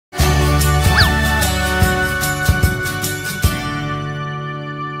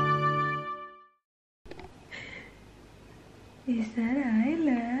Is that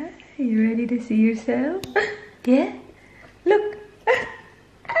Isla? You ready to see yourself? Yeah? Look!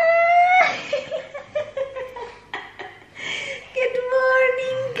 Good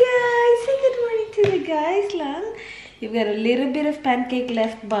morning, guys! Say good morning to the guys lang. You've got a little bit of pancake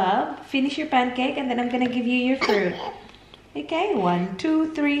left, Bob. Finish your pancake and then I'm gonna give you your fruit. Okay? 1,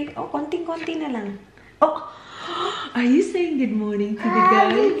 2, 3. Oh, konting-konti na lang. Oh! Are you saying good morning to the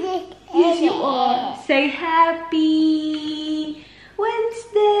guys? Yes, you are. Say happy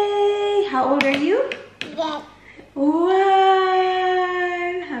Wednesday. How old are you? 1.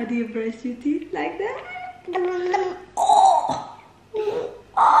 How do you brush your teeth? Like that? Oh!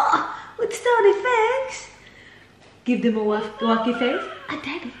 Oh! With sound effects. Give them a wacky face.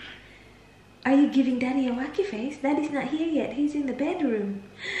 Daddy. Are you giving Daddy a wacky face? Daddy's not here yet. He's in the bedroom.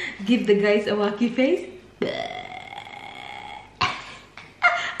 Give the guys a wacky face.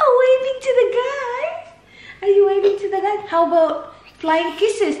 Waving to the guys. Are you waving to the guys? How about flying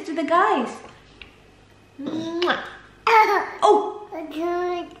kisses to the guys? Oh!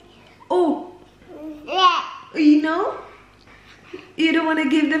 Oh! You know? You don't want to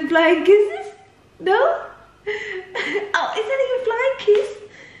give them flying kisses? No? Oh, is that a flying kiss?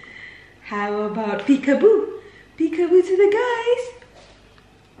 How about peekaboo? Peekaboo to the guys.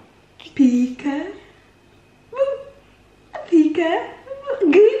 Peekaboo. Peekaboo.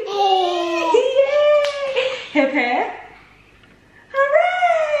 Good. Yay! Hip hip.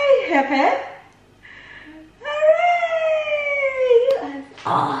 Hooray! Hip hip. Hooray!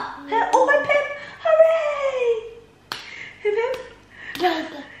 Oh, oh, hip hip. Hooray! Hip hip.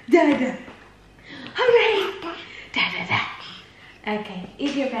 Dada. Hooray! Da. Okay,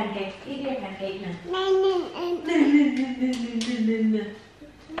 eat your pancake. Eat your pancake now. No.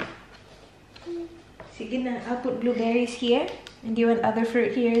 Sige na, I'll put blueberries here. And do you want other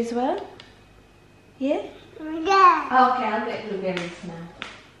fruit here as well? Yeah? Yeah. Okay, I'll get blueberries now.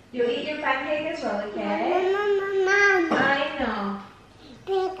 You eat your pancake as well, okay? I know.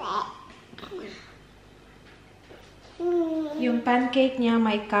 Yung pancake niya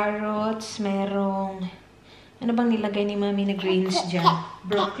may carrots, merong... Ano bang nilagay ni Mami na greens dyan?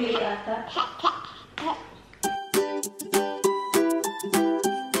 Broccoli ata?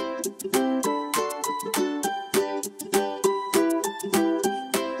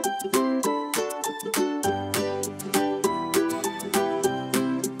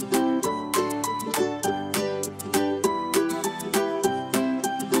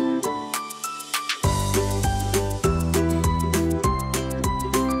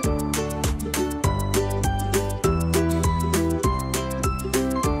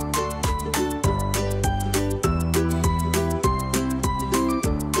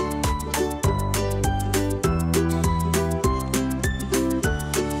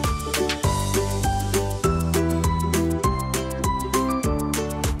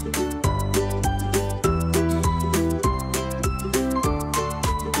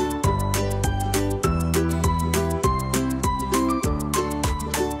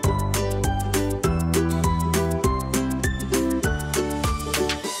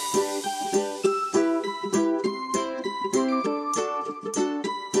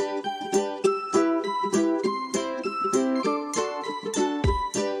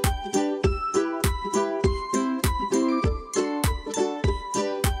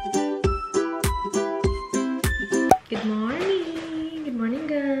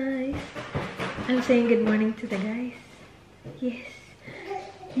 I'm saying good morning to the guys. Yes.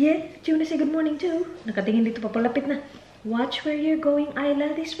 Yeah, do you want to say good morning too? Nakatingin dito, papalapit na. Watch where you're going,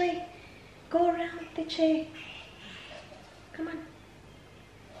 Isla. This way. Go around, Tiche. Come on.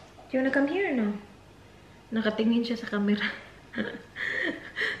 Do you want to come here or no? Nakatingin siya sa camera.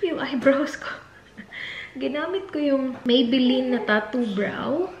 Yung eyebrows ko. Ginamit ko yung Maybelline na tattoo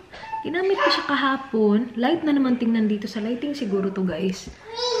brow. Ginamit ko siya kahapon. Light na naman tingnan dito sa lighting siguro to, guys.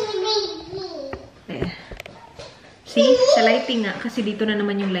 See? Sa lighting nga. Kasi dito na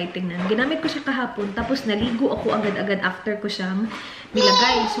naman yung lighting na. Ginamit ko siya kahapon. Tapos naligo ako agad-agad after ko siyang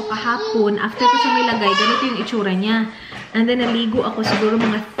nilagay. So kahapon, after ko siyang nilagay, ganito yung itsura niya. And then naligo ako siguro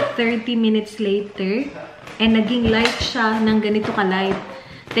mga 30 minutes later. And naging light siya ng ganito ka-light.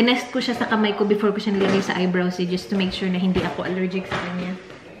 Tinest ko siya sa kamay ko before ko siya nilagay sa eyebrows. Just to make sure na hindi ako allergic sa kanya.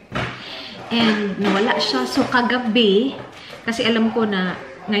 And nawala siya. So kagabi, kasi alam ko na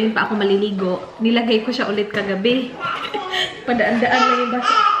ngayon pa ako maliligo, nilagay ko siya ulit kagabi. Padaan-daan lang yung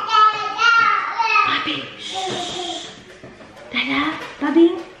basa. Papi! Dada!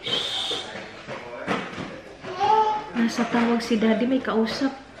 Pabi! Nasa tawag si Daddy, may kausap.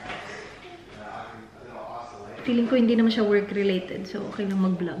 Feeling ko hindi naman siya work-related, so okay lang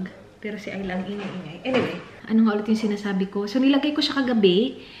mag-vlog. Pero si Ayla ang ingay-ingay. Anyway, ano nga ulit yung sinasabi ko? So, nilagay ko siya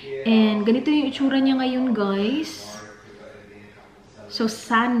kagabi. And ganito yung itsura niya ngayon, guys. So,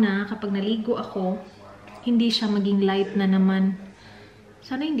 sana kapag naligo ako, hindi siya maging light na naman.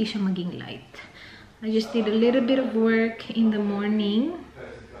 Sana hindi siya maging light. I just did a little bit of work in the morning.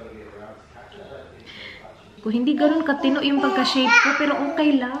 Kung hindi ganun katino yung pagka-shape ko, pero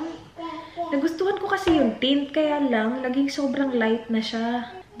okay lang. Nagustuhan ko kasi yung tint, kaya lang, laging sobrang light na siya.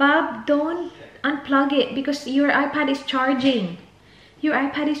 Bob, don't unplug it because your iPad is charging. Your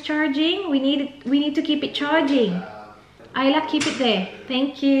iPad is charging. We need to keep it charging. Ayla, keep it there.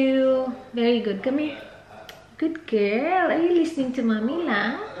 Thank you. Very good. Come here. Good girl. Are you listening to mommy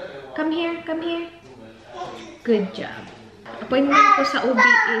lang? Come here. Come here. Good job. Appointment ko sa OB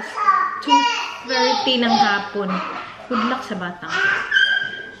is 2:30 ng hapon. Good luck sa bata.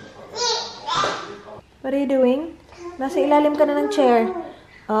 What are you doing? Nasa ilalim ka na ng chair.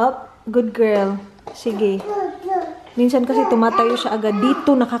 Up. Good girl. Sige. Minsan kasi tumatayo siya agad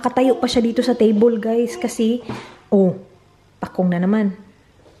dito. Nakakatayo pa siya dito sa table, guys. Kasi, oh, pakong na naman.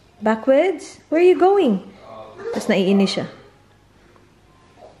 Backwards? Where are you going? Tapos naiinis siya.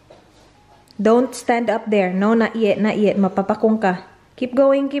 Don't stand up there. No, not yet, not yet. Mapapakong ka. Keep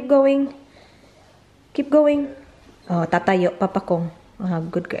going, keep going. Keep going. Oh, tatayo, papakong.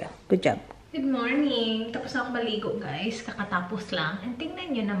 Good girl. Good job. Good morning. Tapos na ako maligo, guys. Kakatapos lang. And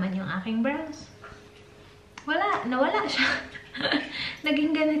tingnan nyo naman yung aking brows. Wala. Nawala siya.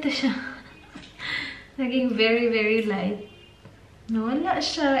 Naging ganito siya. Naging very, very light. Nawala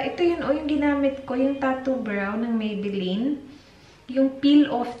siya. Ito yun, yung ginamit ko. Yung tattoo brow ng Maybelline. Yung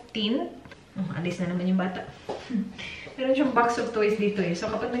peel-off tint. Oh, alis na naman yung bata. Meron siyang box of toys dito eh. So,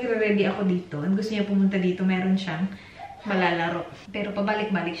 kapag nagre-ready ako dito, and gusto niya pumunta dito, meron siyang malalaro. Pero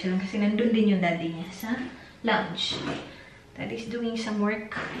pabalik-balik siya lang kasi nandun din yung daddy niya sa lounge. Daddy's doing some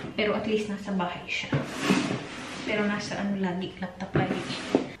work, pero at least nasa bahay siya. Pero nasa ano lagi, laptop lagi.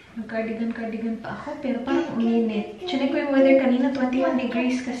 Nag-cardigan pa ako, pero parang uminit. Chinek ko yung weather kanina, 21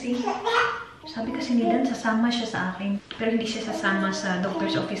 degrees kasi. Sabi kasi ni Dan, sasama siya sa akin. Pero hindi siya sasama sa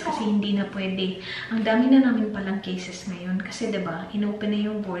doctor's office kasi hindi na pwede. Ang dami na namin palang cases ngayon. Kasi diba, inopen na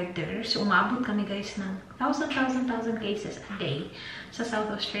yung border. So, umabot kami guys ng 1,000 cases a day sa South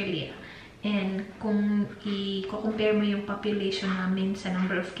Australia. And kung i-compare mo yung population namin sa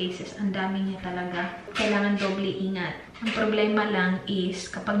number of cases, ang dami niya talaga. Kailangan doble ingat. Ang problema lang is,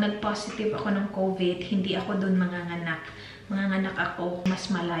 kapag nag-positive ako ng COVID, hindi ako doon manganganak. Manganganak ako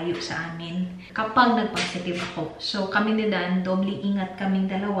mas malayo sa amin kapag nag-positive ako. So, kami ni Dan, doble ingat kaming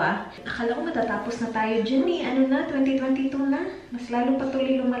dalawa. Akala ko matatapos na tayo dyan eh. Ano na? 2022 na? Mas lalo pa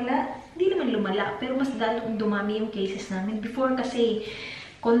tuloy lumala. Hindi naman lumala, pero mas lalong dumami yung cases namin. Before kasi,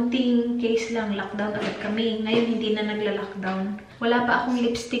 konting case lang, lockdown agad kami. Ngayon, hindi na nagla-lockdown. Wala pa akong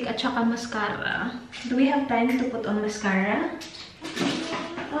lipstick at saka mascara. Do we have time to put on mascara?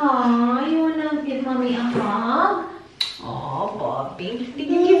 Aww, you wanna give mommy a hug? Oh, Bobby. Did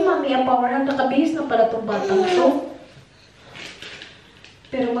you give mommy a power hug? Nakabihis na pala itong batang to.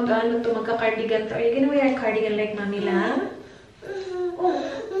 Pero mag-ano to, magka-cardigan to. Are you gonna wear a cardigan like mommy lang?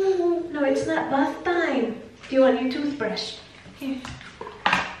 Oh, no, it's not bath time. Do you want your toothbrush? Here.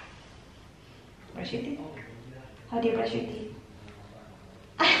 Brush your teeth. How do you brush your teeth?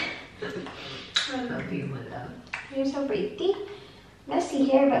 I love you, my love. You're so pretty. Messy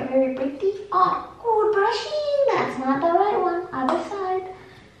hair, but very pretty. Oh, good brushing. That's not the right one. Other side.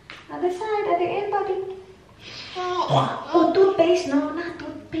 Other side. Other end, Bobby. Oh, toothpaste. No, not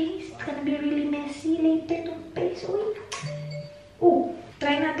toothpaste. It's gonna be really messy later. Toothpaste. Uy. Oh,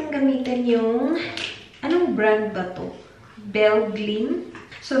 try natin gamitin yung... Anong brand ba to? Bell Gleam.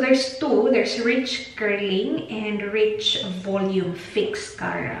 So, there's two. There's Rich Curling and Rich Volume Fix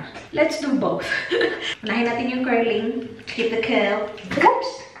Cara. Let's do both. Unahin natin yung curling. Keep the curl.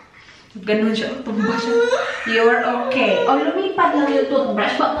 Oops! Ganun siya. Tumba siya. You're okay. Oh, lumipad lang yung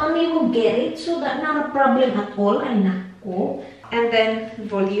toothbrush. But mommy will get it. So, that's not a problem at all. Ay, nako. And then,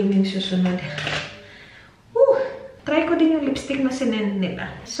 volume yung susunod. Woo! Try ko din yung lipstick na sinend nila.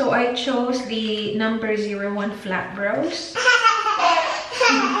 So, I chose the number 01 Flat Brows.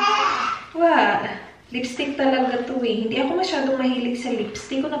 Wow! Lipstick talaga to eh. Hindi ako masyadong mahilig sa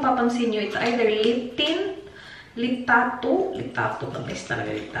lipstick. Kung napapansin nyo, it's either lip tint, lip tattoo. Lip tattoo, the best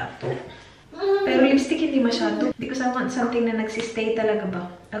talaga lip tattoo. Pero lipstick hindi masyado. Because I want something na nagsistay talaga ba?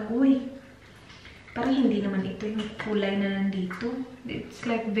 Agoy. Parang hindi naman ito yung kulay na nandito. It's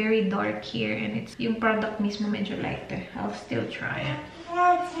like very dark here and it's yung product mismo medyo lighter. I'll still try it.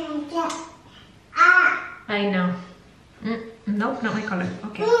 I know. Nope, not my color.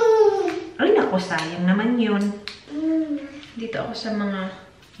 Okay. Ay, naku, sayang naman yun. Dito ako sa mga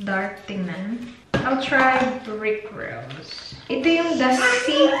dark, tingnan. I'll try Brick Rose. Ito yung The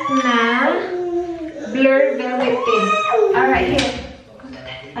Seek na Blur Velvet Tint. Alright, here. Go to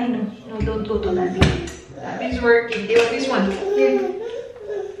that. I know. No, don't go to that. That is working. Do you want this one? Here.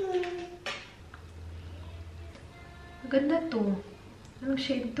 Maganda to. Anong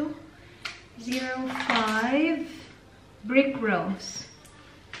shade to? 05 Brick Rose.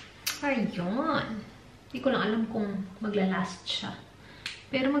 Ayun. Hindi ko lang alam kung maglalast siya.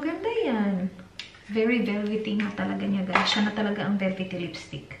 Pero maganda yan. Very velvety nga talaga niya, guys. Siya na talaga ang velvety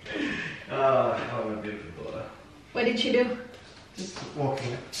lipstick. I'm a beautiful daughter. What did she do? Just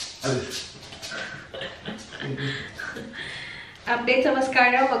walking. Update sa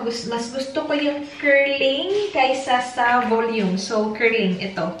mascara. Mas gusto ko yung curling kaysa sa volume. So, curling.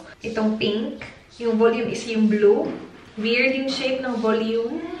 Ito. Itong pink. Yung volume is yung blue. Weird yung shape ng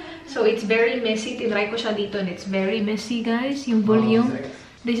volume. So, it's very messy. Tinry ko siya dito and it's very messy, guys. Yung volume.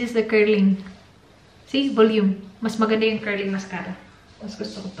 This is the curling. See? Volume. Mas maganda yung curling mascara. Mas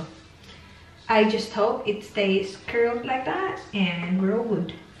gusto ko to. I just hope it stays curled like that and grow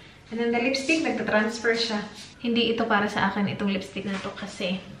good. And then the lipstick, nagtatransfer siya. Hindi ito para sa akin, itong lipstick na to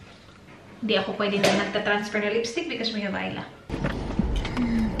kasi hindi ako pwede na nagtatransfer na lipstick because may Ayla.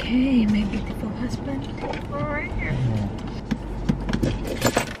 Okay, my beautiful husband. Alright.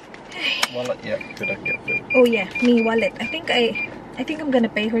 Wallet, yeah, good idea. Oh yeah, me wallet. I think I'm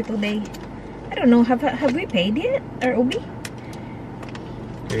gonna pay her today. I don't know, have we paid yet? Or Ubi?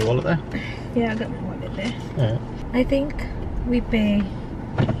 Got your wallet there? Yeah, I got my wallet there. Yeah. I think we pay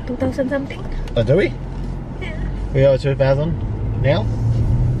 2,000 something. Oh, do we? Yeah. We owe 2,000 now?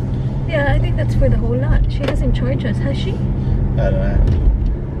 Yeah, I think that's for the whole lot. She hasn't charged us, has she? I don't know.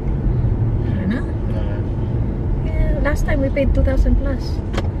 I don't know. No. Yeah, last time we paid 2,000 plus.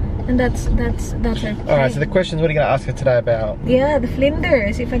 And that's our Alright, so the question is, what are you going to ask her today about? Yeah, the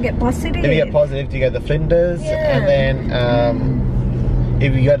Flinders, if I get positive. If you get positive, do you go to the Flinders? Yeah. And then,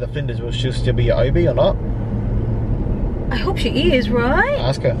 if you go to the Flinders, will she still be your OB or not? I hope she is, right?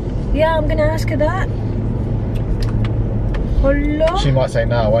 Ask her. Yeah, I'm gonna ask her that. Hello? She might say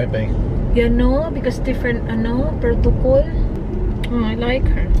no, won't be. Yeah, no, because different, protocol. Oh, I like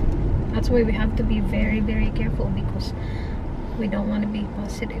her. That's why we have to be very, very careful because we don't want to be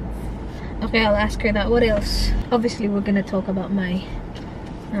positive. Okay, I'll ask her that. What else? Obviously, we're gonna talk about my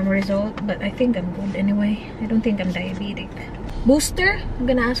result, but I think I'm good anyway. I don't think I'm diabetic. Booster? I'm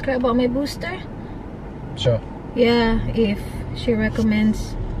gonna ask her about my booster. Sure. Yeah, if she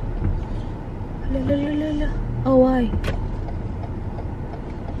recommends. Oh, why?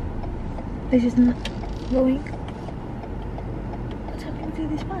 This is not going. What's happening to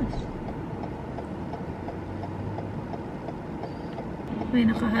this bus? May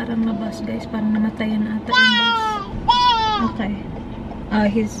nakaharang na bus, guys. Parang namatayan na ata yung bus. Okay.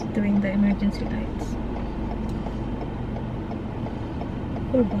 He's doing the emergency lights.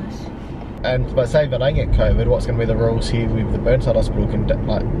 Poor bus. But say if I don't get COVID, what's going to be the rules here with the Burnside Hospital? Can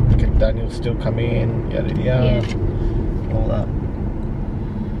Daniel still come in? Yada yada. Yeah. All that.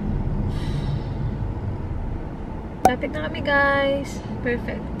 Lapit na kami, guys.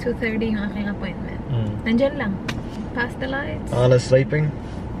 Perfect. 2:30 yung aking appointment. Nandyan lang. Past the lights. Anna's sleeping.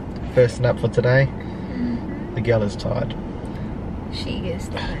 First nap for today. The girl is tired. She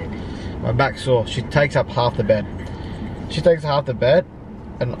is tired. My back's sore. She takes up half the bed. She takes half the bed.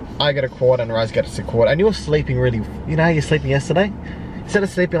 And I get a quarter and Rose gets a quarter. And you're sleeping really... You know how you're sleeping yesterday? Instead of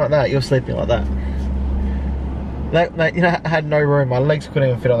sleeping like that, you're sleeping like that. Like, you know, I had no room. My legs couldn't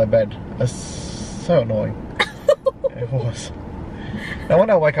even fit on the bed. That's so annoying. It was. No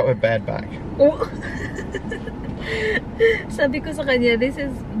wonder I wake up with bad back. Sabi ko sa kanya, this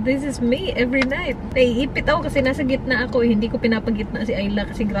is me every night. Naiipit ako kasi nasa gitna ako. Hindi ko pinapagitna si Ayla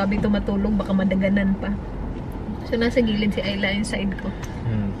kasi grabe tumatulog. Baka madaganan pa. So nasa gilid si Ayla yung side ko.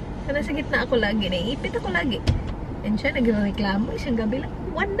 So nasa gitna ako lagi. Naiipit ako lagi. And siya nagreklamo isang gabi lang.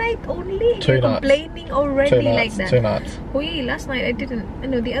 One night only. You're complaining already like that. 2 nights. Uy, last night I didn't,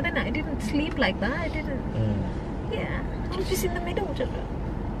 the other night I didn't sleep like that. I didn't. Yeah, I was just in the middle.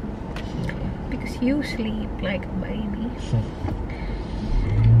 Because you sleep like a baby.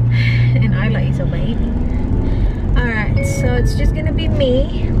 And Ayla is a baby. Alright, so it's just gonna be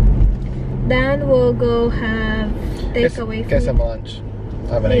me. Then we'll go have takeaway food. Get some lunch.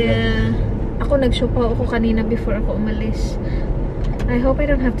 I haven't eaten. Ako nag-shop ako kanina before ako umalis. I hope I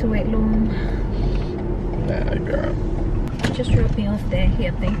don't have to wait long. Nah, you'll be alright. Just drop me off there.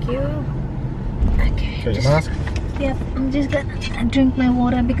 Yeah, thank you. Okay. Got your mask? Yep, I'm just gonna drink my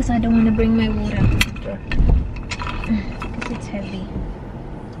water because I don't want to bring my water. Okay. Because it's heavy.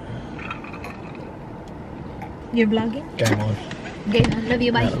 You're vlogging? Game on. Okay, love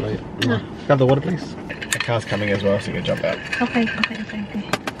you, bye. Grab the water, please. The car's coming as well, so you can jump out. Okay.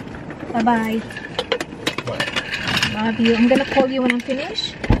 Bye-bye. Love you. I'm gonna call you when I'm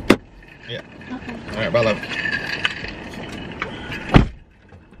finished. Yeah. Okay. Alright, bye, love.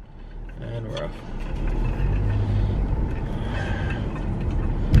 And we're off.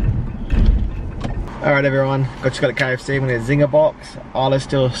 Alright, everyone. Just got a KFC. I'm gonna get a Zinger box. Isla's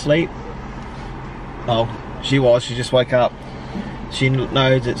still asleep. Oh, she just woke up. She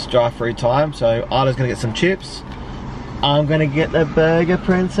knows it's drive-through time, so Isla's gonna get some chips. I'm gonna get the burger,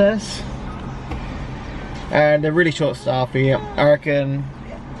 princess. And they're really short staff here. I reckon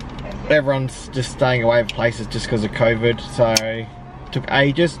everyone's just staying away from places just because of COVID, so it took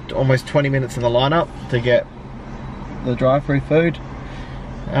ages, almost 20 minutes in the lineup to get the drive-through food.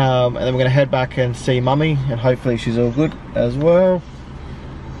 And then we're gonna head back and see Mummy, and hopefully she's all good as well.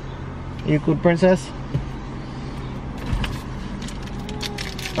 You good, princess?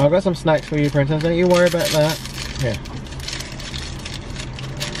 I've got some snacks for you, princess. Don't you worry about that. Here.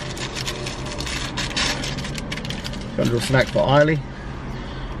 Got a little snack for Eiley.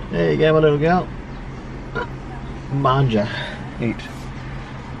 There you go, my little girl. Manja. Eat.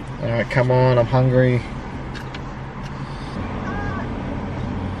 Alright, come on, I'm hungry.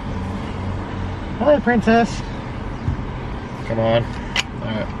 Hello, princess. Come on.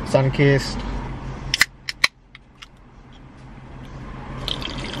 Alright, sun-kissed.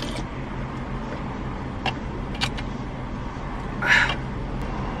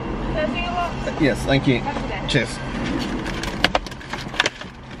 Yes, thank you. Cheers.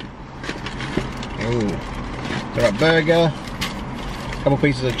 Ooh. Got a burger, a couple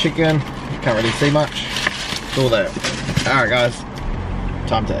pieces of chicken. Can't really see much. It's all there. Alright, guys.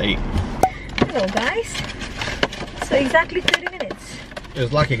 Time to eat. Hello, guys. So exactly 30 minutes. It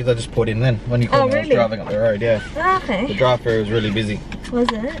was lucky because I just put in then. When you called me, really? I was driving up the road, yeah. Okay. The drive-thru was really busy. Was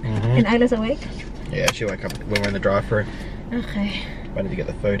it? And Isla's awake? Yeah, she woke up when we were in the drive-thru. Okay. Waited to get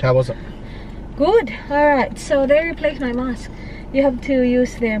the food. How was it? Good. Alright, so they replaced my mask. You have to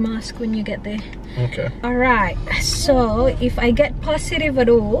use their mask when you get there. Okay. Alright, so if I get positive at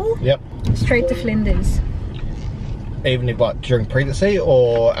all, yep, straight to Flinders. Even if what, during pregnancy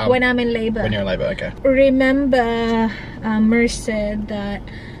or when I'm in labor? When you're in labor, okay. Remember, Merce said that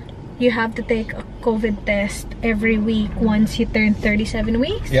you have to take a COVID test every week once you turn 37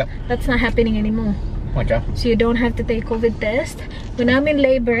 weeks. Yep. That's not happening anymore. Okay. So you don't have to take COVID test. When I'm in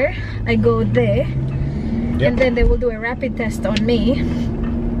labor, I go there, and then they will do a rapid test on me.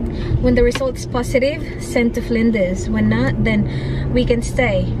 When the result is positive, send to Flinders. When not, then we can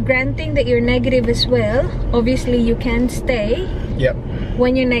stay. Granting that you're negative as well, obviously you can stay. Yep.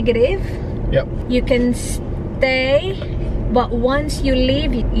 When you're negative, yep, you can stay, but once you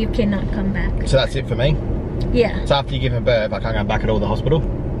leave, you cannot come back. So that's it for me? Yeah. So after you give him birth, I can't go back at all the hospital?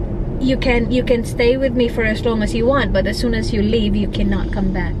 You can stay with me for as long as you want, but as soon as you leave, you cannot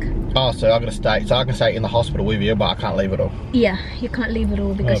come back. Oh, so I'm gonna stay. So I can stay in the hospital with you, but I can't leave at all. Yeah, you can't leave at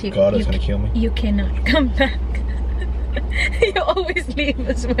all because it's gonna kill me. You cannot come back. You always leave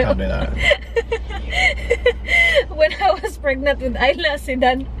as well. Can't do that. When I was pregnant with Ayla, si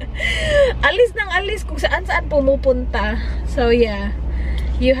Dan, alis nang alis kung saan pumupunta. So yeah.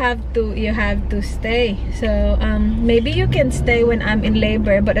 You have to stay. So maybe you can stay when I'm in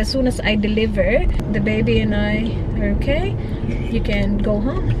labor, but as soon as I deliver, the baby and I are okay, you can go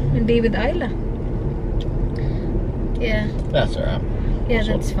home and be with Ayla. Yeah. That's alright. Yeah,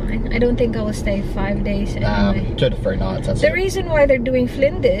 that's fine. I don't think I will stay 5 days anyway. 2 to 3 nights. That's the reason why they're doing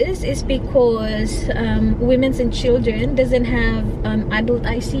Flinders is because Women's and Children doesn't have adult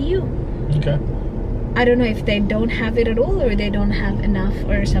ICU. Okay. I don't know if they don't have it at all or they don't have enough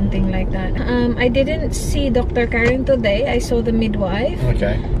or something like that. I didn't see Dr. Karen today. I saw the midwife.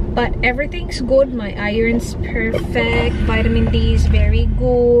 Okay. But everything's good. My iron's perfect. Vitamin D is very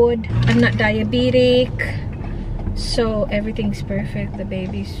good. I'm not diabetic. So everything's perfect. The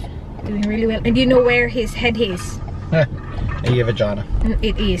baby's doing really well. And you know where his head is? In your vagina.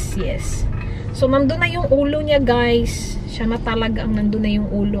 It is, yes. So nandun na yung ulo niya, guys. Siya na talaga ang nandun na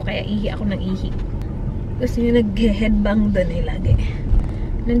yung ulo. Kaya ihi ako ng ihi. Gusto niya nag-headbang doon eh lagi.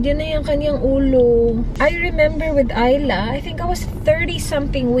 Nandiyan na yung kanyang ulo. I remember with Ayla, I think I was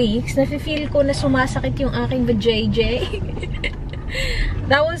 30-something weeks. Nafe-feel ko na sumasakit yung aking vajayjay.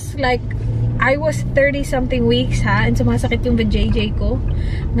 That was like, I was 30-something weeks ha, and sumasakit yung vajayjay ko.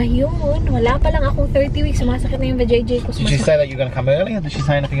 Ngayon, wala pa lang akong 30 weeks, sumasakit na yung vajayjay ko. Did she say that you're gonna come early? Did she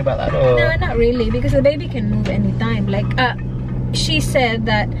say anything about that? Or? No, not really, because the baby can move anytime. Like, she said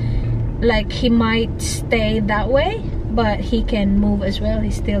that like he might stay that way but he can move as well.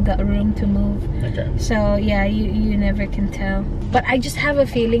 He's still got room to move. Okay. So yeah, you never can tell. But I just have a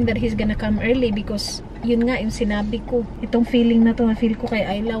feeling that he's gonna come early because yun nga yung sinabi ko. Itong feeling na to, na-feel ko kay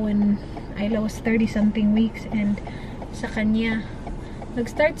Ayla when Ayla was 30-something weeks, and sa kanya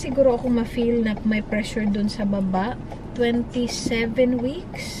nag-start siguro ako ma-feel na may pressure dun sa baba. 27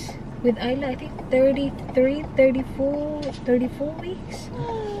 weeks with Ayla, I think 34 weeks.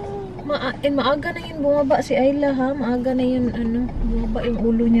 Maaga na yun bumaba si Ayla, ha? Maaga na yun, bumaba yung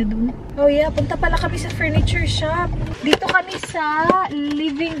ulo niya dun. Oh yeah, punta pala kami sa furniture shop. Dito kami sa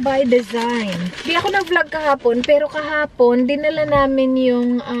Living by Design. Di ako nag-vlog kahapon, pero kahapon dinala namin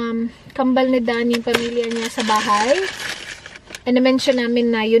yung kambal ni Dan, yung pamilya niya sa bahay. And na-mention namin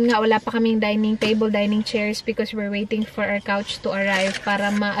na yun nga, wala pa kaming dining table, dining chairs because we're waiting for our couch to arrive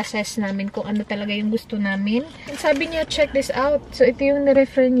para ma-assess namin kung ano talaga yung gusto namin. And sabi niya, check this out. So ito yung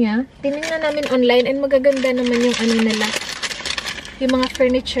na-refer niya. Tinignan namin online and magaganda naman yung ano nila, yung mga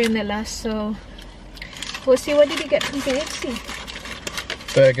furniture nila. So we'll see, what did you get from KFC?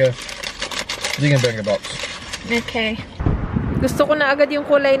 Burger. Chicken burger box. Okay. Gusto ko na agad yung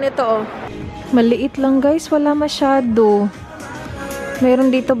kulay nito, oh. Maliit lang guys, wala masyado.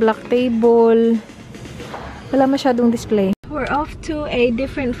 Meron dito black table. Wala masyadong display. We're off to a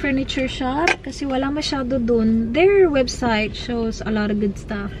different furniture shop kasi wala masyado dun. Their website shows a lot of good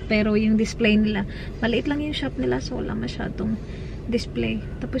stuff. Pero yung display nila, maliit lang yung shop nila, so wala masyadong display.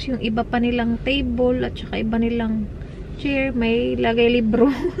 Tapos yung iba pa nilang table at saka iba nilang chair, may lagay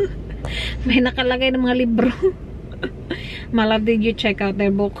libro. May nakalagay ng mga libro. Malab, did you check out their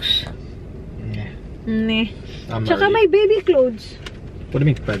books? Nah. Tsaka may baby clothes. What do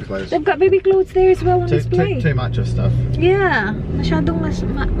you mean baby clothes? They've got baby clothes there as well on display. Too much of stuff. Yeah. Masyadong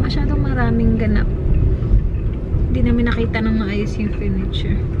maraming ganap. Hindi namin nakita ng maayos yung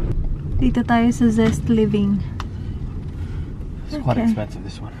furniture. Dito tayo sa Zest Living. It's quite expensive,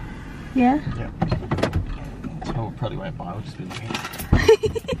 this one. Yeah? Yeah. So we'll probably won't buy, we'll just be looking.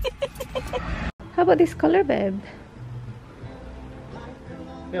 How about this color, babe?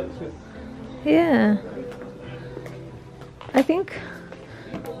 Yeah, that's good. Yeah. I think.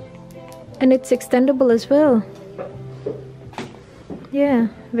 And it's extendable as well.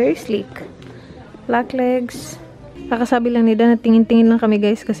 Yeah, very sleek. Black legs. Kakasabi lang ni Dan na tingin-tingin lang kami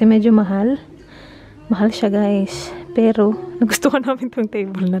guys kasi medyo mahal. Mahal siya guys. Pero nagustuhan namin tong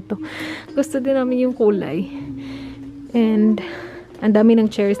table na to. Gusto din namin yung kulay. And ang dami ng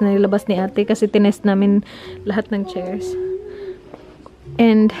chairs na nilabas ni ate kasi tinest namin lahat ng chairs.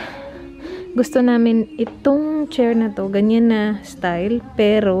 And gusto namin itong chair na to, ganyan na style,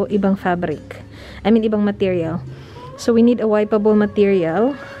 pero ibang fabric. I mean, ibang material. So, we need a wipeable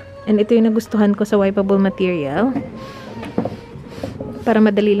material. And ito yung nagustuhan ko sa wipeable material. Para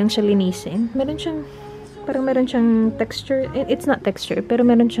madali lang siya linisin. Meron siyang texture. It's not texture, pero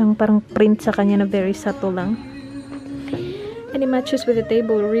meron siyang parang print sa kanya na very subtle lang. And it matches with the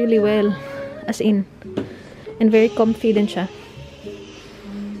table really well. As in. And very comfy din siya.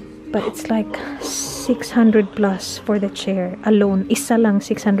 But it's like 600 plus for the chair alone. Isa lang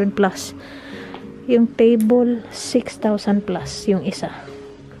 600 plus. Yung table 6,000 plus yung isa.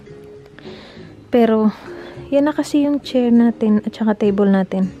 Pero yan na kasi yung chair natin at saka table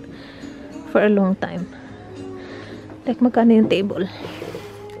natin for a long time. Like magkano yung table?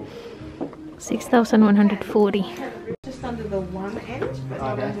 6,140. Just under the one end, but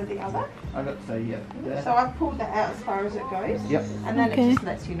not under the other. I got to say, yeah. So I've pulled that out as far as it goes. Yep. And then Okay. it just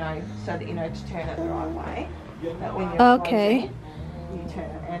lets you know, so that you know to turn it the right way. That when you're Okay. closing, you turn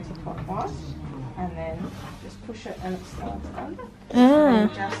it anti-clockwise, and then just push it and it slides under. Ah.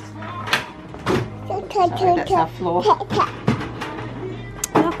 And just. So that's our floor.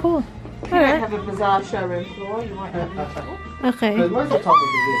 Oh, cool. You don't Alright. have a bizarre showroom floor. You won't have this floor. Okay. But most of the time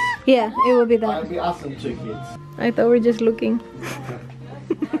it'll be this. Yeah, it will be It'll that. be us and 2 kids. I thought we were just looking.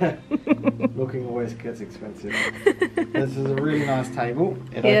 Looking always gets expensive. This is a really nice table.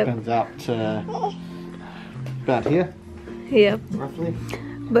 It Yep. opens up to about here, Yep. roughly,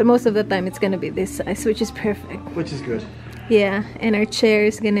 But most of the time it's gonna be this size, which is perfect. which is good. Yeah, and our chair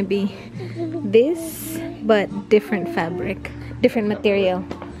is gonna be this, but different fabric, different material,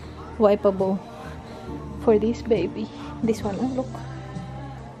 wipeable for this baby. This one, oh look.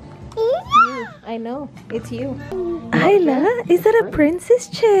 You. I know, it's you. Ayla, is that a princess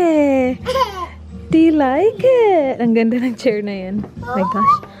chair? Do you like it? Ang ganda ng chair na yan. Oh my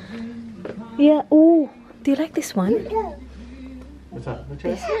gosh. Yeah, oh. Do you like this one? What's that? The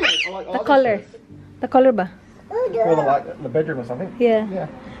chair? The color. The color ba? Or like the bedroom or something. Yeah. Yeah.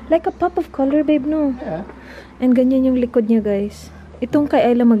 Like a pop of color, babe, no? Yeah. And ganyan yung likod niya, guys. Itong kay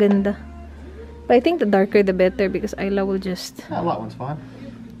Ayla maganda. But I think the darker the better because Ayla will just... That light one's fine.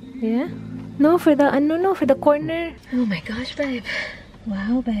 Yeah? No, for the... no, for the corner. Oh my gosh, babe.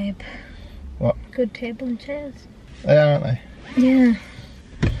 Wow, babe. What? Good table and chairs. They are, aren't they? Yeah.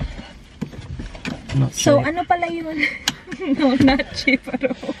 Not So, cheap. ano pala yun? No, not cheap at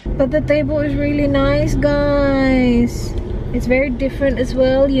all. But the table is really nice, guys. It's very different as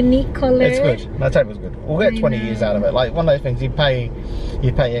well. Unique color. It's good. That table's good. We'll get 20 years out of it. Like one of those things you pay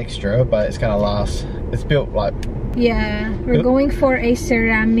extra, but it's gonna last. It's built like. Yeah, we're going for a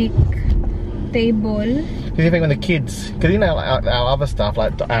ceramic table. Because you think when the kids, because you know like our other stuff,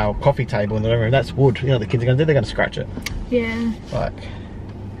 like our coffee table in the living room, that's wood. You know what the kids are gonna do? They're gonna scratch it. Yeah. Like.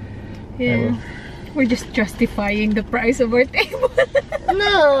 Yeah. We're just justifying the price of our table.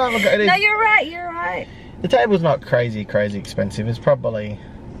 No, look, it is. No, you're right. You're right. The table's not crazy expensive. It's probably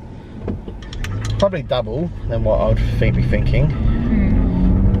double than what I'd be thinking.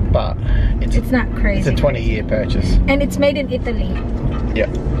 But it's not crazy. It's a 20-year purchase. And it's made in Italy. Yeah.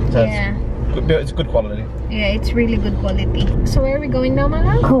 So yeah. It's good quality. Yeah, it's really good quality. So where are we going now, my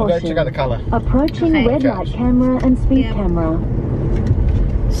love? We'll go check out the colour. Approaching red light camera and speed camera.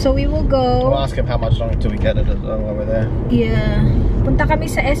 So we will go. We'll ask him how much longer till we get it while we're there. Yeah. Punta kami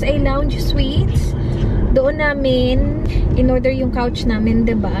sa SA Lounge Suites. Doon namin in-order yung couch namin,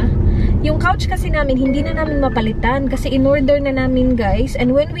 'di ba? Yung couch kasi namin hindi na namin mapalitan kasi in-order na namin, guys.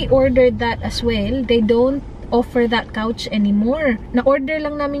 And when we ordered that as well, they don't offer that couch anymore. Na-order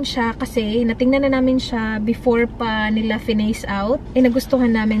lang namin siya kasi natingnan na namin siya before pa nila finish out.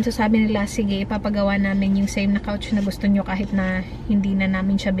 Nagustuhan namin. So sabi nila, sige, papagawa namin yung same na couch na gusto nyo kahit na hindi na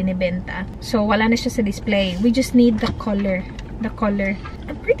namin siya binibenta. So wala na siya sa display. We just need the color. The color.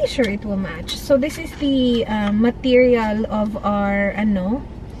 I'm pretty sure it will match. So this is the material of our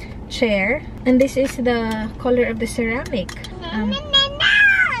chair. And this is the color of the ceramic.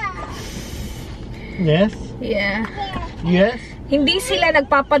 Yes? Yeah. Yes? Hindi sila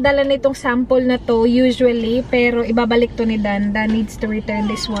nagpapadala nitong sample na to usually, pero ibabalik to ni Dan. Dan needs to return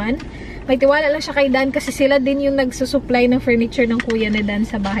this one. May tiwala lang siya kay Dan kasi sila din yung nagsusupply ng furniture ng kuya ni Dan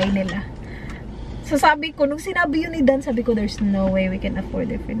sa bahay nila. So sabi ko, nung sinabi yun ni Dan, sabi ko, there's no way we can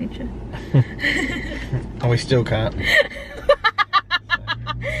afford their furniture. And we still can't.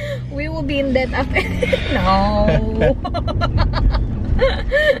 We will be in debt after. No.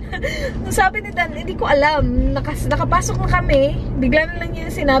 Sabi ni Dan, hindi ko alam. Nakapasok na kami. Bigla na lang niya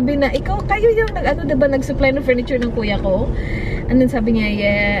sinabi na, kayo yung diba, nag-supply ng furniture ng kuya ko? And then sabi niya,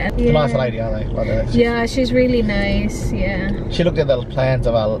 yeah. It's a nice lady, aren't they? Yeah, she's really nice. Yeah. She looked at the plans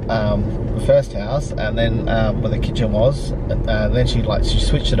of our first house, and then where the kitchen was, and then she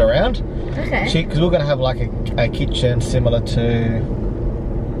switched it around. Okay. Because we were gonna have like a kitchen similar to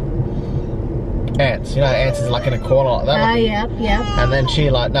Ants. You know, Ants is like in a corner like that. Yep. And then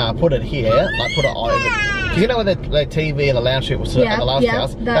she put it here, put it over. Because you know where the TV and the lounge suite was at the last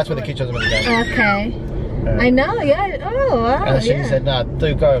house? That's where the kitchen was going to go. Okay. I know, yeah. Oh, wow. And she said, no,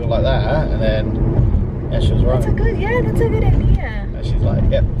 do go like that. And then, she was right. That's a good idea. And she's like,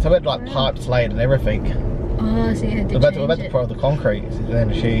 yeah. So we had pipes laid and everything. Oh, so you had to We're about to pour the concrete. And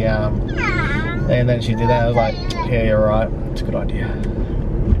then she did that. I was like, yeah, you're right. It's a good idea.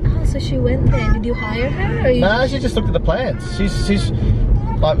 So she went there. Did you hire her? Or No, she just looked at the plans. She's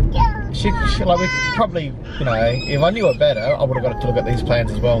like, we probably, if I knew her better, I would have got to look at these plans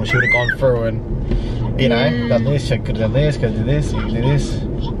as well, and she would have gone through and, done this, she could have done this, could do this, you could do this.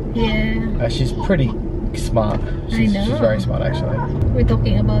 Yeah. She's pretty smart. She's very smart, actually. We're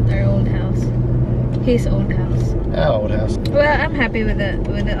talking about our old house. His old house. Our old house. Well, I'm happy with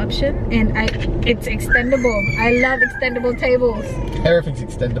the option, and it's extendable. I love extendable tables. Everything's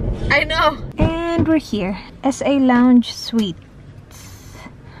extendable. I know. And we're here, SA Lounge Suites.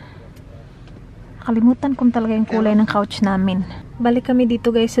 Kalimutan ko talaga yung kulay ng couch namin. Balik kami dito,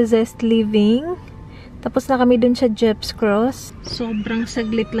 guys, sa Zest Living. Tapos na kami dun sa Jeps Cross. Sobrang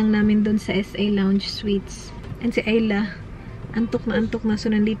saglit lang namin dun sa SA Lounge Suites. And si Ayla, antok na, so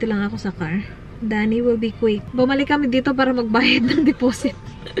nandito lang ako sa car. Danny will be quick. Bumalik kami dito para magbayad ng deposit.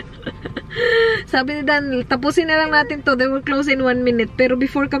 Sabi ni Dan, tapusin na lang natin to. They will close in 1 minute. Pero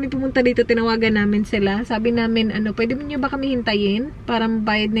before kami pumunta dito, tinawagan namin sila. Sabi namin, pwede nyo ba kami hintayin para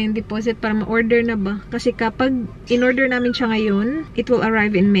mabayad na yung deposit, para ma-order na ba? Kasi kapag in-order namin siya ngayon, it will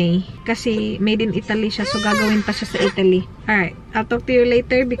arrive in May. Kasi made in Italy siya, so gagawin pa siya sa Italy. Alright, I'll talk to you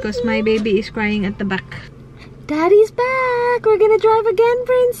later because my baby is crying at the back. Daddy's back! We're gonna drive again,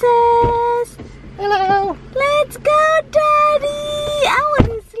 princess! Hello! Let's go, Daddy! I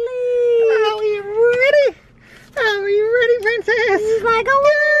wanna sleep! Are you ready? Are you ready, princess? He's like, oh,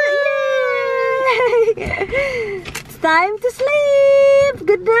 yay! It's time to sleep!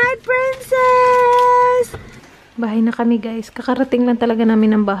 Good night, princess! kami guys. Kakarating lang talaga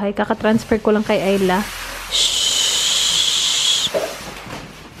namin ng bahay. Kaka-transfer ko lang kay Ayla. Shhh!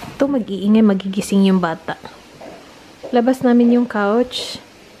 Ito, mag-iingay, magigising yung bata. Labas namin yung couch.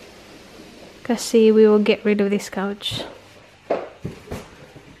 Kasi we will get rid of this couch.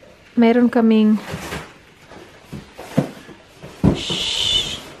 Meron kaming...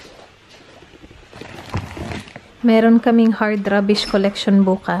 Shhh! Meron kaming hard rubbish collection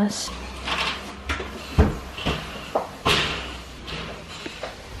bukas.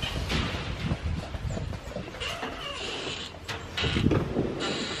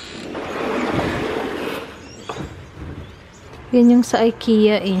 Yan yung sa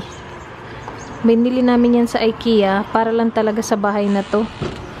IKEA eh. Binili namin yan sa IKEA para lang talaga sa bahay na to.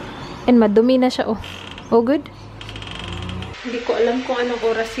 And madumi na siya oh. Oh good? Hindi ko alam kung anong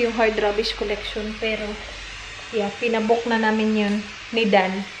oras yung hard rubbish collection pero yeah, pinabook na namin yun ni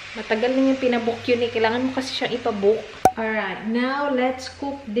Dan. Matagal na yung pinabook yun eh. Kailangan mo kasi siyang ipabook. Alright, now let's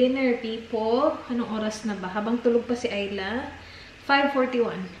cook dinner people. Anong oras na ba? Habang tulog pa si Ayla.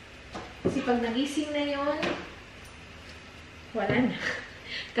 5:41. Kasi pag nagising na yun, wala na.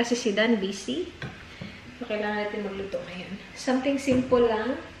 Kasi si Dan busy. So, kailangan natin magluto ngayon. Something simple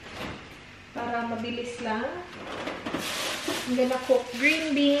lang. Para mabilis lang. I'm gonna cook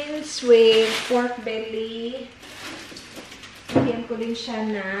green beans with pork belly. Lagyan ko din siya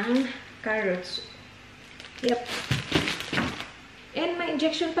ng carrots. Yep. And may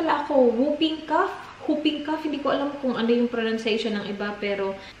injection pala ako. Whooping cough. Whooping cough. Hindi ko alam kung ano yung pronunciation ng iba.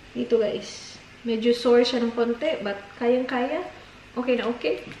 Pero dito guys. Medyo sore siya ng konti, but kayang-kaya. Okay na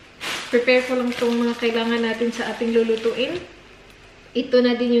okay. Prepare ko lang itong mga kailangan natin sa ating lulutuin. Ito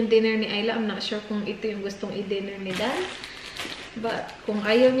na din yung dinner ni Ayla. I'm not sure kung ito yung gustong i-dinner ni Dan. But kung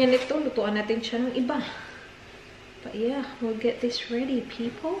ayaw niya nito, lutuan natin siya ng iba. But yeah, we'll get this ready,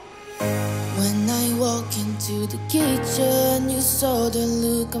 people. When I walk into the kitchen, you saw the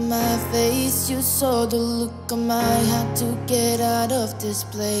look on my face. You saw the look on my heart to get out of this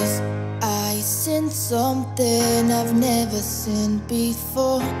place. I sensed something I've never seen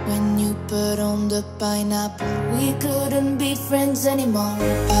before. When you put on the pineapple, we couldn't be friends anymore.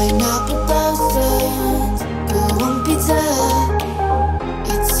 Pineapple thousands, go on pizza.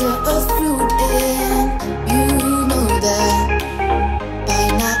 It's a fruit and you know that.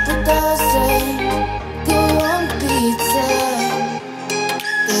 Pineapple doesn't go on pizza.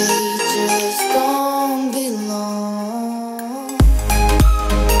 They just don't belong.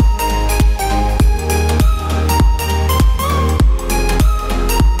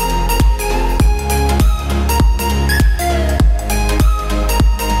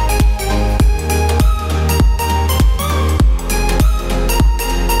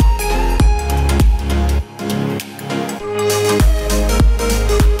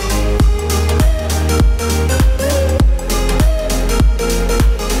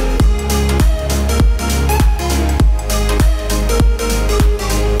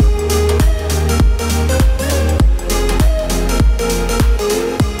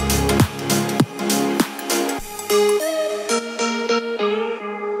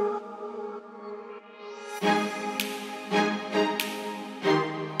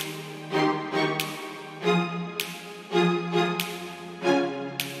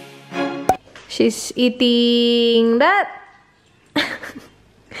 She's eating that.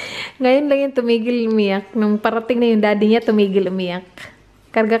 Ngayon lang yung tumigil umiyak. Nung parating na yung daddy niya, tumigil umiyak.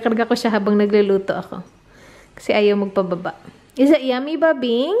 Karga-karga ko siya habang nagluluto ako. Kasi ayaw magpababa. Is that yummy,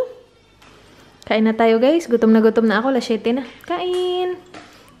 babing? Kain na tayo, guys. Gutom na ako. 7 na. Kain.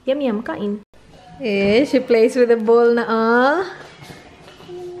 Yum, kain. Eh, she plays with the bowl na,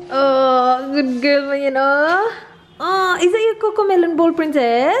 Oh, good girl man yan, Oh, is that your cocomelon bowl,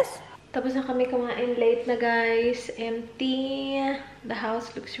 princess? Tapos na kami kumain. Late na, guys. Empty. The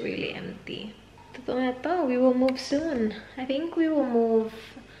house looks really empty. Totoo na to. We will move soon. I think we will move.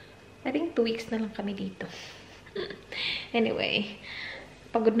 I think 2 weeks na lang kami dito. Anyway.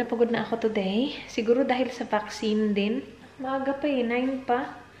 Pagod na ako today. Siguro dahil sa vaccine din. Maaga pa eh. 9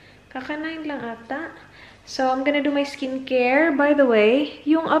 pa. Kaka-9 lang ata. So, I'm gonna do my skincare. By the way,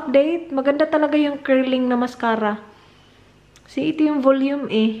 yung update, maganda talaga yung curling na mascara. See, ito yung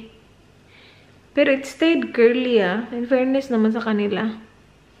volume eh. Pero it stayed curly In fairness naman sa kanila.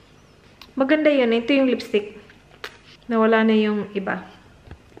 Maganda yun. Ito yung lipstick. Nawala na yung iba.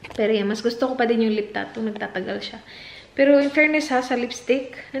 Pero yan, mas gusto ko pa din yung lip tattoo. Nagtatagal siya. Pero in fairness sa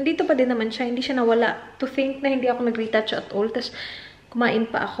lipstick, nandito pa din naman siya. Hindi siya nawala. To think na hindi ako nag-retouch at all. Tapos kumain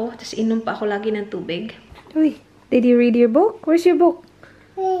pa ako. Tapos inom pa ako lagi ng tubig. Uy, did you read your book? Where's your book?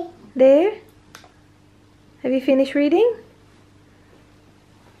 There? Have you finished reading?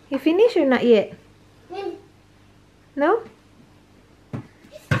 You finished or not yet? No?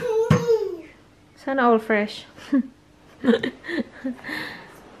 Sana all fresh.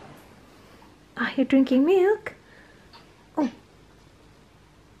 You're drinking milk? Oh.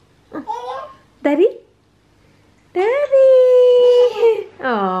 Daddy? Daddy!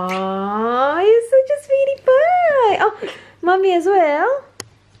 Oh, you're such a sweetie pie. Oh, mommy as well.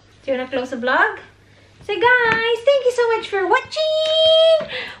 Do you want to close the vlog? Say, guys, thank you so much for watching.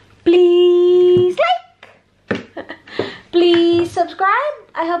 Please like. Please subscribe.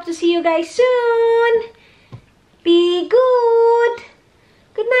 I hope to see you guys soon. Be good.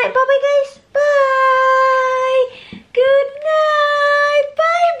 Good night. Bye-bye, guys. Bye. Good night.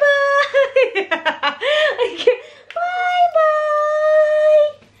 Bye-bye. Bye-bye.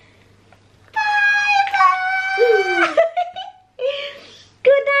 Bye-bye.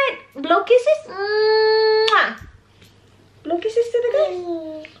 Good night. Blow kisses. Mwah. Blow kisses to the guys.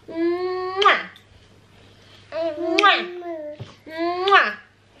 Mwah. Mwah. Mwah.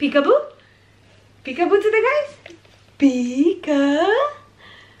 Peekaboo. Peekaboo to the guys. Peeka.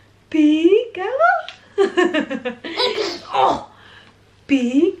 Peekaboo. Oh.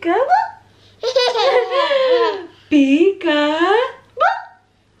 Peekaboo. Peekaboo.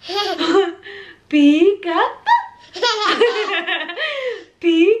 Peekaboo.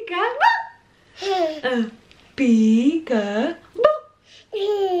 Peekaboo. Peekaboo.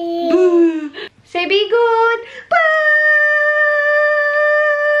 Boo. Say be good. Bye.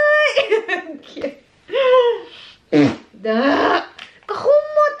 Da.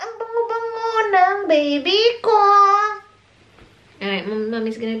 Kahumot ang bango-bango ng baby ko. Alright,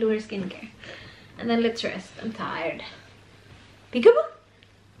 mommy's gonna do her skincare. And then let's rest. I'm tired. Peekaboo.